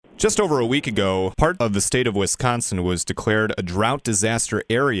Just over a week ago, part of the state of Wisconsin was declared a drought disaster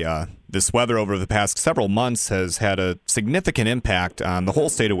area. This weather over the past several months has had a significant impact on the whole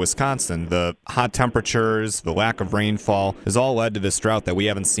state of Wisconsin. The hot temperatures, the lack of rainfall has all led to this drought that we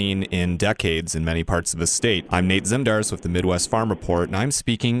haven't seen in decades in many parts of the state. I'm Nate Zimdars with the Midwest Farm Report, and I'm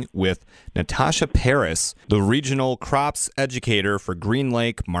speaking with Natasha Paris, the regional crops educator for Green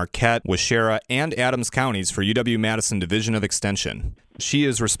Lake, Marquette, Waushara, and Adams counties for UW-Madison Division of Extension. She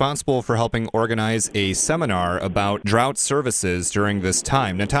is responsible for helping organize a seminar about drought services during this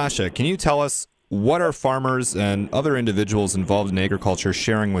time. Natasha, can you tell us what are farmers and other individuals involved in agriculture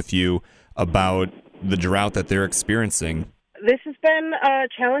sharing with you about the drought that they're experiencing? This has been a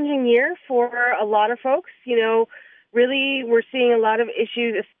challenging year for a lot of folks. Really we're seeing a lot of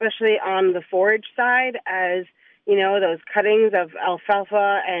issues, especially on the forage side, as, those cuttings of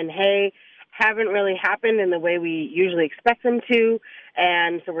alfalfa and hay haven't really happened in the way we usually expect them to.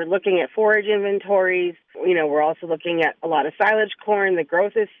 And so we're looking at forage inventories. We're also looking at a lot of silage corn. The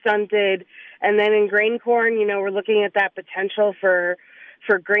growth is stunted. And then in grain corn, we're looking at that potential for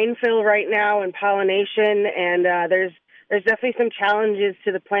grain fill right now and pollination. And there's definitely some challenges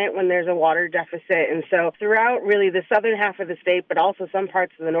to the plant when there's a water deficit. And so throughout really the southern half of the state, but also some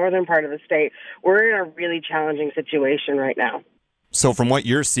parts of the northern part of the state, we're in a really challenging situation right now. So from what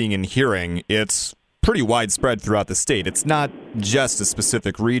you're seeing and hearing, it's pretty widespread throughout the state. It's not just a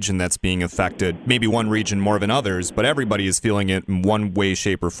specific region that's being affected, maybe one region more than others, but everybody is feeling it in one way,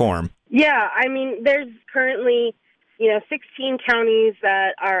 shape, or form. Yeah, there's currently 16 counties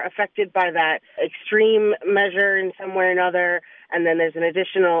that are affected by that extreme measure in some way or another. And then there's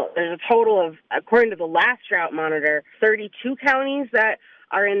a total of, according to the last drought monitor, 32 counties that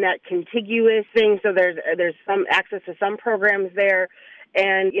are in that contiguous thing. So there's some access to some programs there.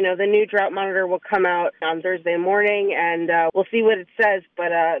 And, the new drought monitor will come out on Thursday morning, and we'll see what it says. But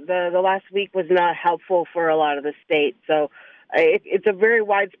the last week was not helpful for a lot of the state. So it's a very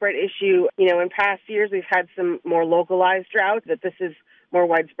widespread issue. In past years, we've had some more localized droughts, but this is more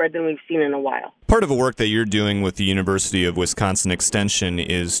widespread than we've seen in a while. Part of the work that you're doing with the University of Wisconsin Extension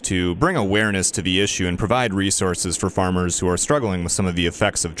is to bring awareness to the issue and provide resources for farmers who are struggling with some of the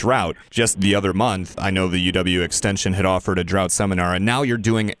effects of drought. Just the other month, I know the UW Extension had offered a drought seminar, and now you're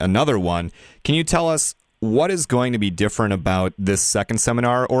doing another one. Can you tell us what is going to be different about this second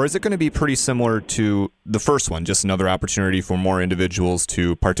seminar, or is it going to be pretty similar to the first one, just another opportunity for more individuals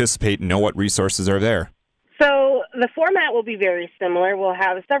to participate and know what resources are there? So the format will be very similar. We'll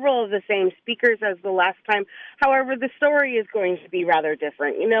have several of the same speakers as the last time. However, the story is going to be rather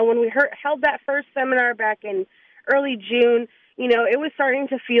different. When we held that first seminar back in early June, it was starting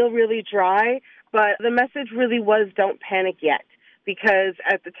to feel really dry, but the message really was don't panic yet. Because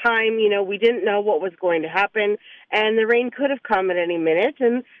at the time, we didn't know what was going to happen, and the rain could have come at any minute,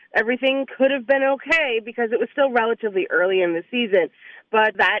 and everything could have been okay because it was still relatively early in the season.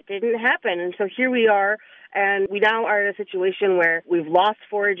 But that didn't happen, and so here we are, and we now are in a situation where we've lost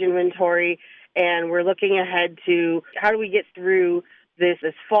forage inventory, and we're looking ahead to how do we get through this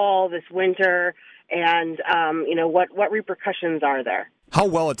fall, this winter, and what repercussions are there. How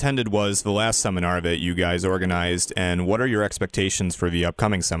well attended was the last seminar that you guys organized, and what are your expectations for the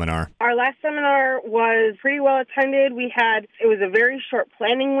upcoming seminar? Our last seminar was pretty well attended. It was a very short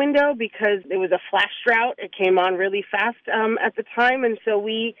planning window because it was a flash drought. It came on really fast at the time, and so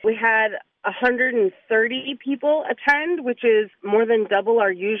we had 130 people attend, which is more than double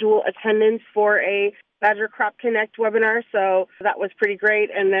our usual attendance for a Badger Crop Connect webinar, so that was pretty great.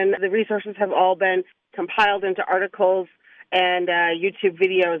 And then the resources have all been compiled into articles and YouTube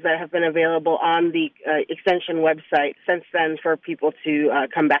videos that have been available on the Extension website since then for people to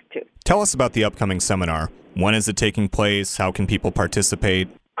come back to. Tell us about the upcoming seminar. When is it taking place? How can people participate?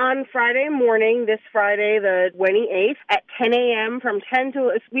 On Friday morning, this Friday, the 28th, at 10 a.m.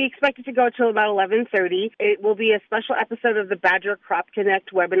 we expect it to go till about 11:30. It will be a special episode of the Badger Crop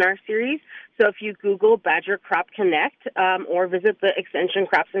Connect webinar series. So if you Google Badger Crop Connect or visit the Extension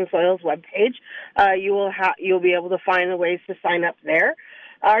Crops and Soils webpage, you'll be able to find the ways to sign up there.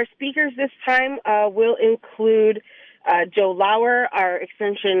 Our speakers this time will include Joe Lauer, our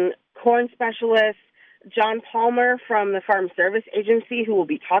Extension corn specialist, John Palmer from the Farm Service Agency, who will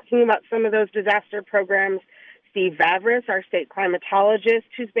be talking about some of those disaster programs, Steve Vavris, our state climatologist,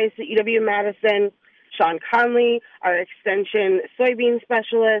 who's based at UW-Madison, Sean Conley, our Extension soybean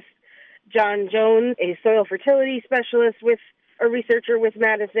specialist, John Jones, a soil fertility specialist a researcher with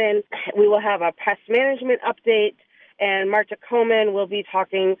Madison. We will have a pest management update, and Marta Coleman will be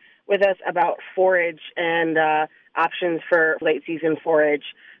talking with us about forage and options for late season forage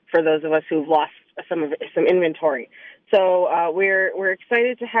for those of us who've lost some inventory. So we're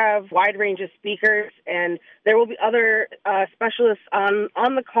excited to have a wide range of speakers, and there will be other specialists on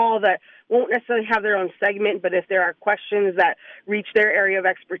the call that won't necessarily have their own segment, but if there are questions that reach their area of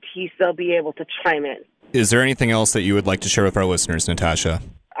expertise, they'll be able to chime in. Is there anything else that you would like to share with our listeners, Natasha?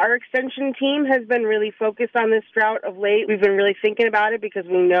 Our extension team has been really focused on this drought of late. We've been really thinking about it because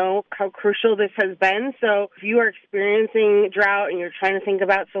we know how crucial this has been. So if you are experiencing drought and you're trying to think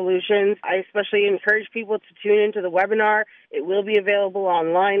about solutions, I especially encourage people to tune into the webinar. It will be available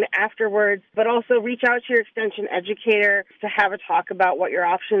online afterwards, but also reach out to your extension educator to have a talk about what your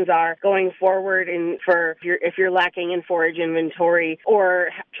options are going forward and if you're lacking in forage inventory or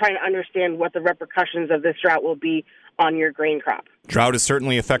trying to understand what the repercussions of this drought will be on your grain crop. Drought is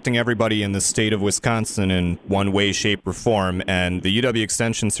certainly affecting everybody in the state of Wisconsin in one way, shape, or form, and the UW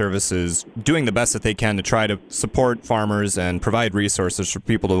Extension Service is doing the best that they can to try to support farmers and provide resources for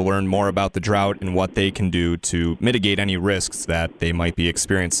people to learn more about the drought and what they can do to mitigate any risks that they might be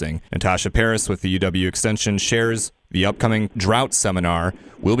experiencing. Natasha Paris with the UW Extension shares the upcoming Drought Seminar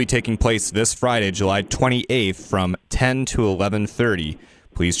will be taking place this Friday, July 28th from 10 to 11:30.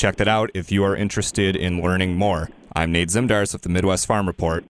 Please check that out if you are interested in learning more. I'm Nate Zimdars with the Midwest Farm Report.